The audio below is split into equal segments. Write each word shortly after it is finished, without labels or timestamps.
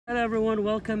Hello everyone,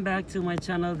 welcome back to my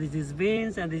channel. This is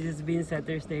Vince and this is Vince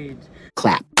Center Stage.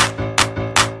 Clap.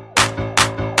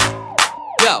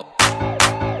 Yo.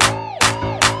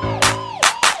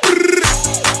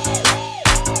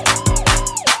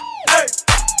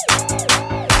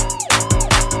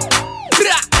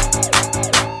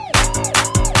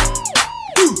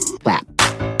 Clap.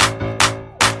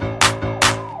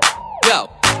 Yo.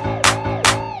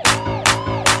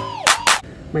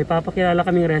 May papakilala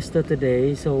kaming resto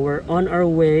today. So we're on our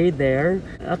way there.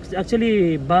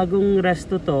 Actually, bagong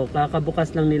resto to.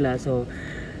 Kakabukas lang nila. So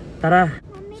tara,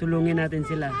 sulungin natin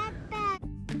sila.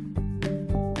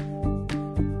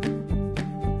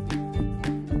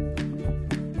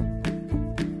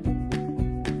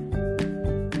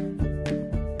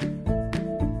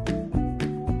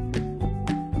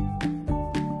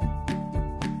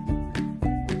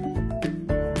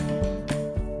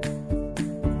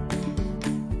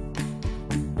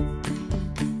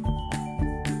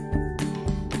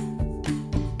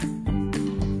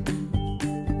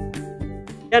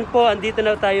 Yan po, andito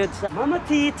na tayo sa Mama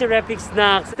T Rrific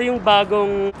Snacks. Ito yung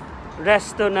bagong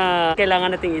resto na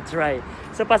kailangan nating i-try.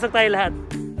 So pasok tayo lahat.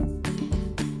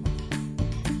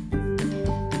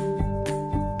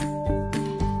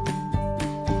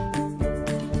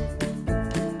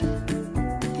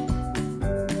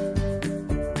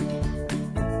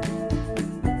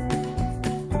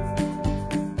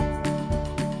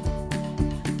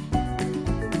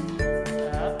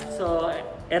 So,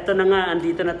 eto na nga,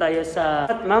 andito na tayo sa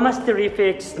Mama's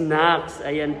Rrific Snacks.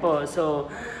 Ayan po.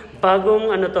 So, bagong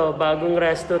bagong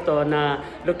resto to na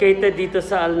located dito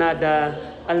sa Alnada,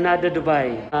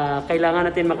 Dubai. Kailangan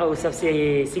natin makausap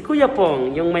si Kuya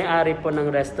Pong, yung may-ari po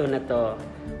ng resto na to.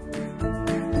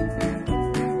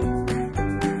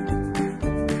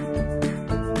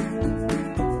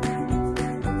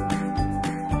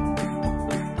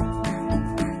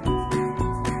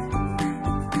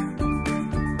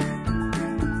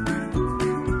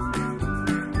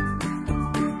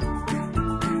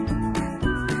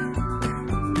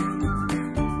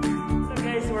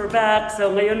 Back.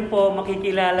 So ngayon po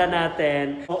makikilala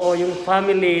natin yung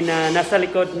family na nasa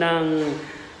likod ng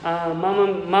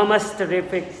Mama's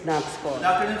Rrific Snacks po. Good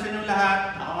afternoon sa inyong lahat.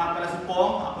 Ako nga pala si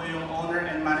Pong. Ako yung owner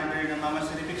and manager ng Mama's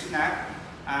Rrific Snack,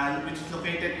 which is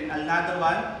located in Alnada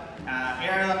 1,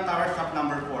 Air Tower Shop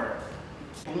number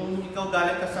 4. Kung ikaw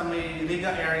galing ka sa may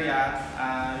Riga area,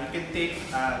 you can take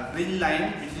Green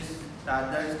Line, which is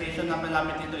the station na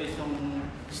malapit dito is yung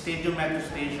Stadium Metro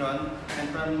Station. And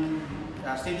from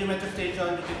Stadium Metro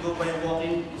Station, you can go by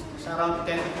walking. It's around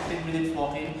 10 to 15 minutes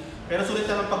walking. Pero sulit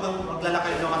naman pag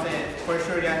maglalakad nyo kasi for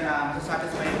sure yan na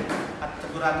masasatisfy at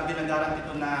sigurado ginagaran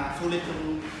dito na sulit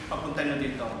yung pagpunta nyo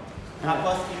dito.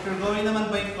 Tapos, if you're going naman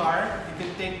by car, you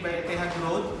can take by Etihad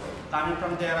Road, coming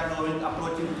from there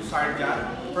approaching to Sharjah.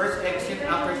 First exit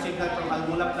after signal from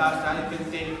Al-Mula Plaza, you can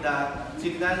take the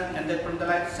signal, and then from the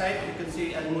right side, you can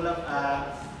see Al-Mula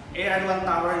AR1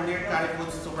 Tower near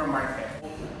Carrefour's Supermarket.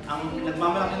 Ang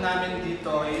pinagmamalaki namin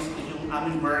dito is yung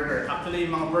aming burger. Actually,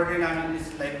 yung mga burger namin is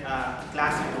like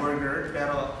classic burger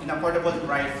pero in affordable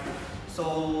price.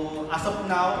 So, as of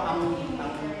now, ang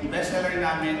best seller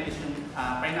namin is yung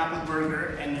pineapple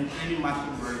burger and yung creamy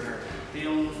mushroom burger. Ito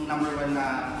yung number 1 na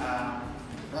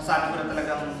nasasabi ko na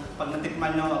talagang pag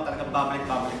natikman nyo, talagang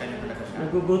babalik-babalik kayo talaga siya.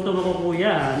 Nagugutom ako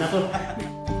kuya. Naku.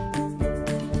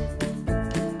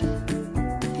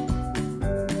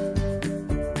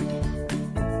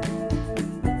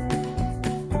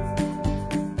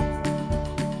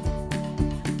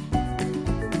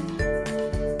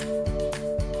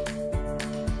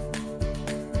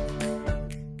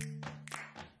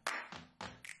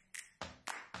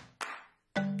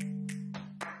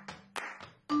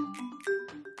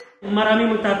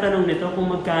 Maraming magtatanong nito kung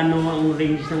magkano ang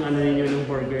range ng ninyo ng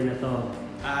burger na to.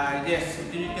 Yes,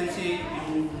 you can see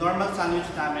yung normal sandwich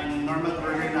namin, yung normal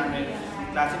burger namin, yung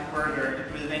classic burger,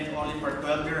 it will range only for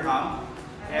 12 dirham.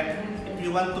 And if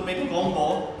you want to make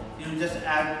combo, you just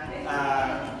add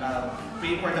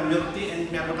pay for the milk tea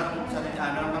and meron ka pong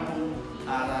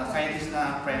side dish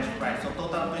na french fries. So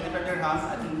total 25 dirham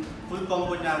at yung full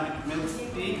combo niya with milk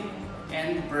tea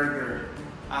and burger.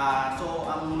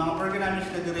 So, ang mga burger namin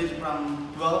is nag-range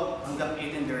from 12 hanggang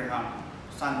 18 dirham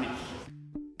sandwich.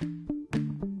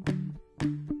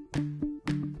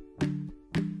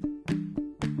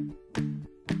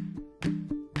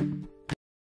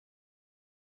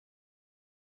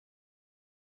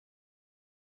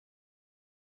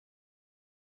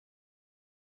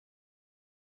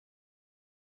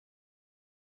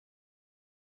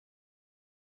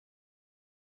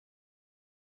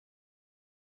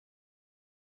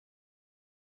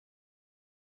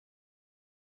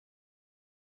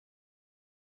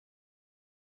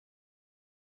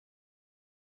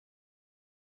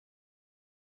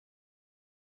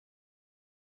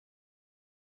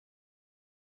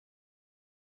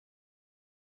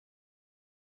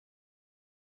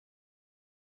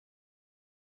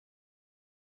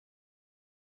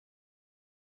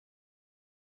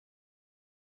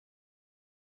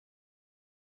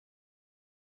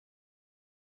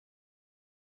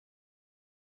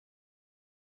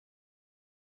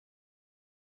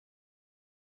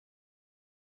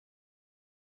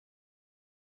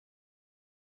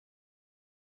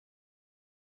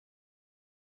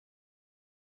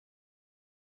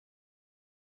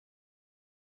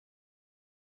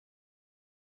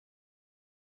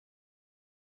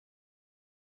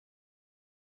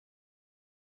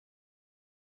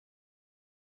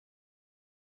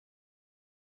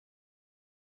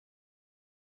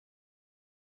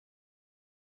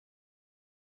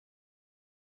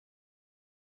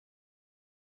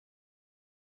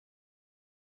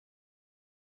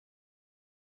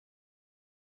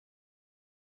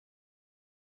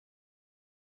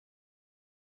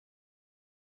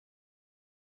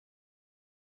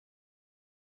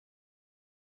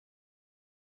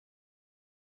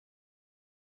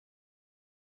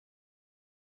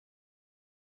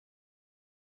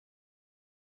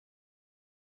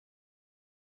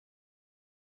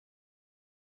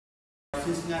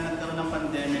 Since nga nagkaroon ng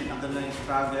pandemic, nagkaroon ng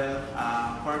struggle.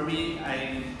 For me,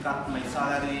 I cut my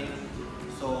salary.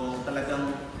 So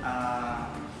talagang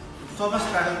sobrang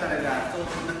struggle talaga. So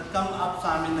nag-come up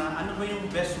sa amin na ano ba yung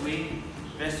best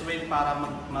way para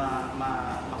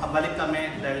makabalik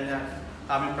kami dahil na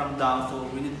coming from down. So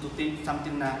we need to think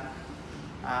something na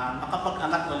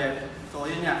makapag-angat ulit. So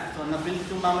yun nga. So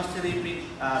na-build yung Mama's rrific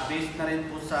based na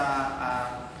rin po sa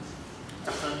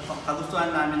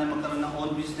kagustuhan namin na magkaroon ng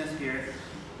own business here.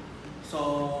 So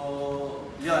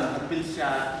yun, nag-build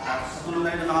siya. Sa tulong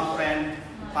na rin ng mga friend,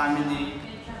 family,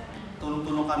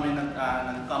 tulong-tulong kami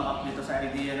nag-come up dito sa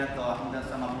idea na to hanggang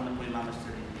sa mamunan po yung Mama's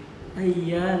rrific.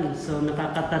 Ayan, so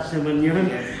nakaka-touch naman yun.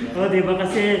 O, di ba?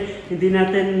 Kasi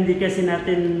hindi kasi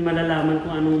natin malalaman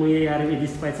kung anong mangyayari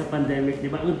despite sa pandemic,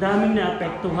 di ba? Ang daming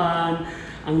naapektuhan,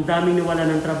 ang daming nawala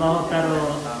ng trabaho,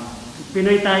 pero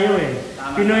Pinoy tayo eh.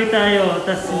 Tama. Pinoy tayo,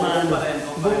 tas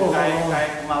buo.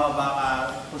 Kahit kumababa ka,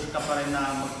 push ka pa rin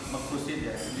na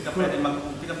mag-proceed eh. Hindi ka pwede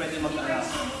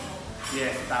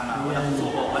yes, tama. Walang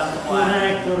suko, walang sukuan.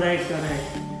 Correct.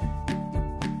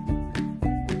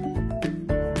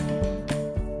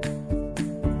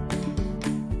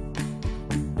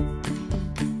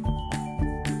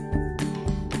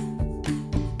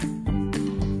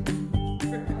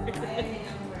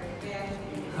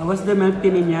 How was the milk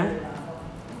tea niya?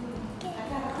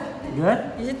 Good?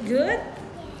 Is it good?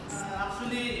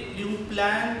 Actually, yung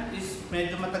plan is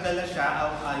medyo matagal na siya,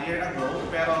 a year ago.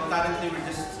 Pero currently, we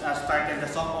just started the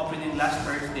soft opening last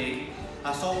Thursday.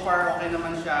 So far, okay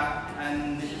naman siya.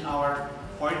 And this is our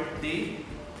 4th day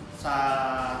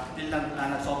sa still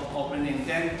soft opening.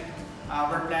 Then,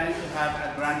 we're planning to have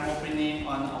a grand opening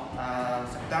on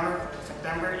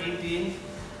September 18.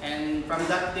 And from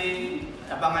that day,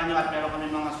 abangan nyo at meron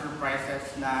kami mga surprises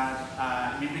na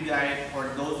bibigay for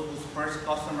those whose first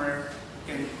customer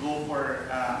can go for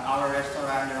our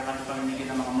restaurant. Meron kami pamimigay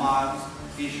ng mga mugs,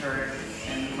 t-shirt,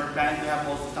 and we're planning to have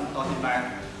also some tote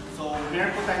bag. So, meron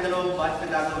po tayong dalawang batch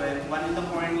na gagawin. One in the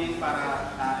morning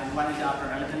and one in the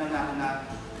afternoon. Alam na natin na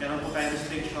meron po tayong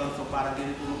restriction, so para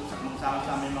din po magsama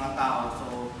sa aming mga tao.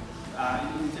 So,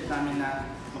 iniisip namin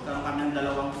na magkaroon kami ng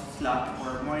dalawang slot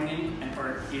for morning and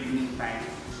for evening time.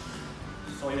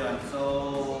 So yun. So,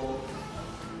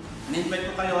 in-invite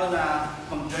ko kayo na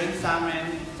mag-join sa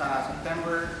amin sa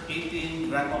September 18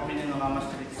 grand opening ng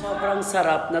Mama's rrific. Sobrang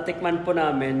sarap. Natikman po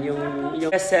namin yung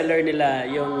best seller nila,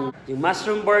 yung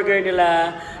mushroom burger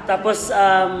nila, tapos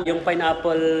yung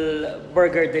pineapple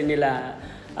burger din nila.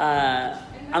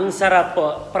 Ang sarap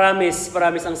po. Promise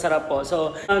ang sarap po.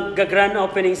 So, mag-grand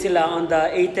opening sila on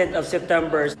the 18th of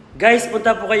September. Guys,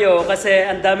 punta po kayo kasi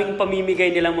ang daming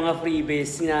pamimigay nilang mga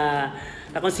freebies na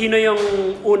kung sino yung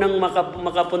unang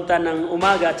makapunta ng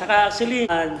umaga. Tsaka actually,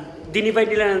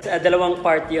 dinivide nila ng dalawang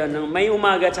part yun. May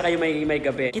umaga tsaka yung may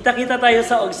gabi. Kita-kita tayo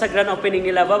sa grand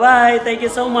opening nila. Bye-bye! Thank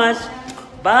you so much!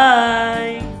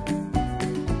 Bye!